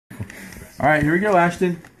All right, here we go,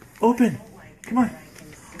 Ashton. Open. Come on.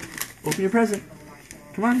 Open your present.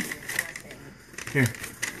 Come on. Here.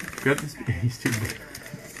 Grab this. He's too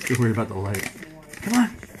worried about the light. Come on.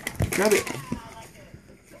 Grab it.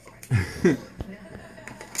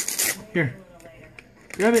 Here.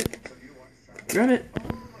 Grab it. Grab it.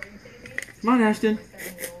 Come on, Ashton.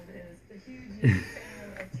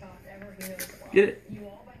 Get it.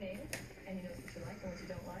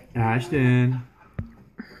 Ashton.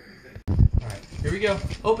 Alright, here we go.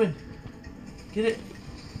 Open. Get it.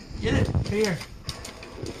 Get it. Right here.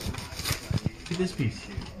 Get this piece.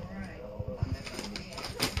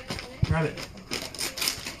 Grab it.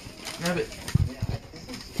 Grab it.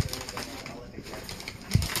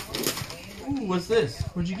 Ooh, what's this?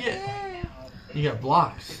 What'd you get? You got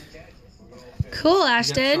blocks. Cool,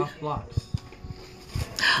 Ashton. Soft blocks.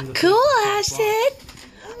 Cool, Ashton.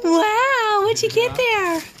 Wow, what'd you get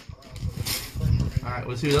there? Alright,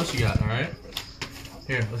 let's see what else you got, alright?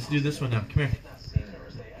 Here, let's do this one now. Come here.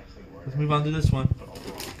 Let's move on to this one.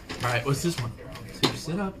 Alright, what's this one?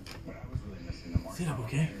 Sit up. Sit up,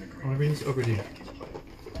 okay? I want to bring this over to you.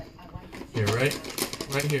 Here, right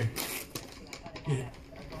here. Get it.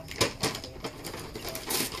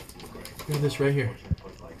 Grab this right here.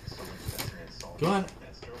 Go on.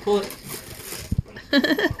 Pull it.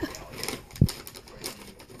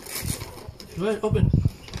 Go ahead, open.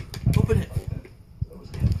 Open it.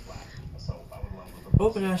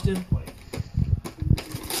 Open, Ashton.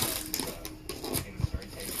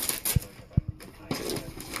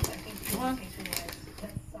 Come on.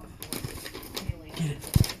 Get it.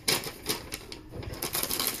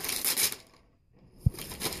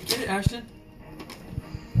 Get it, Ashton.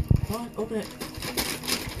 Come on, open it.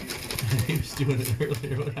 He was doing it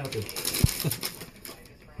earlier. What happened?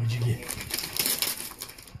 What'd you get?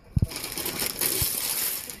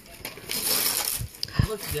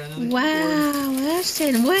 Look, Wow,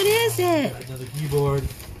 Ashton, what is it? Another keyboard.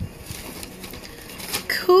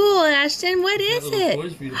 Cool, Ashton, what is it?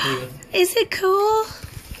 Toys for you to play with. Is it cool?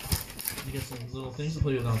 You got some little things to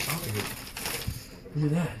play with on top of it.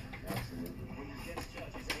 Look at that.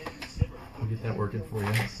 We'll get that working for you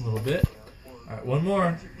a little bit. Alright, one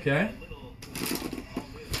more, okay?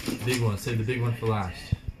 Big one. Save the big one for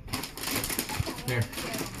last. Here.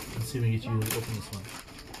 Let's see if we can get you to open this one.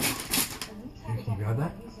 Here, can you grab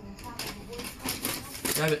that?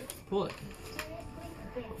 Grab it. Pull it.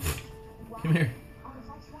 Come here.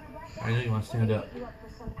 I know you want to stand up.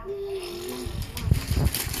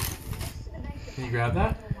 Can you grab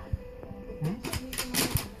that? Hmm?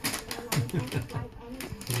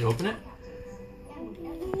 Can you open it?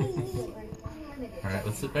 Alright,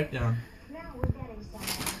 let's sit back down.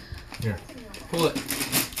 Here. Pull it.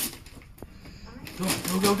 Go,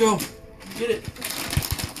 go, go, go. Get it.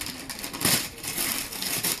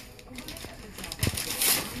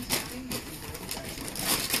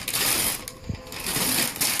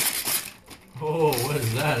 Oh, what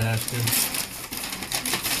is that, Ashton?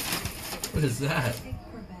 What is that?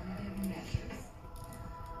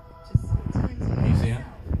 Museum?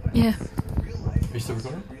 Yeah. Are you still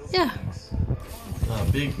recording? Yeah. A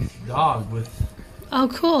big dog with... Oh,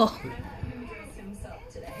 cool.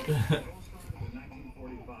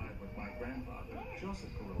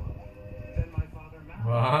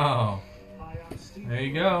 Wow. There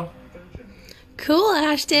you go. Cool, Look at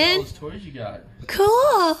all Ashton. those toys you got.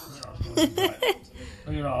 Cool. Look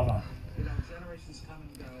at all of them. Generations come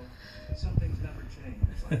and go. Some things never change.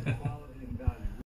 Like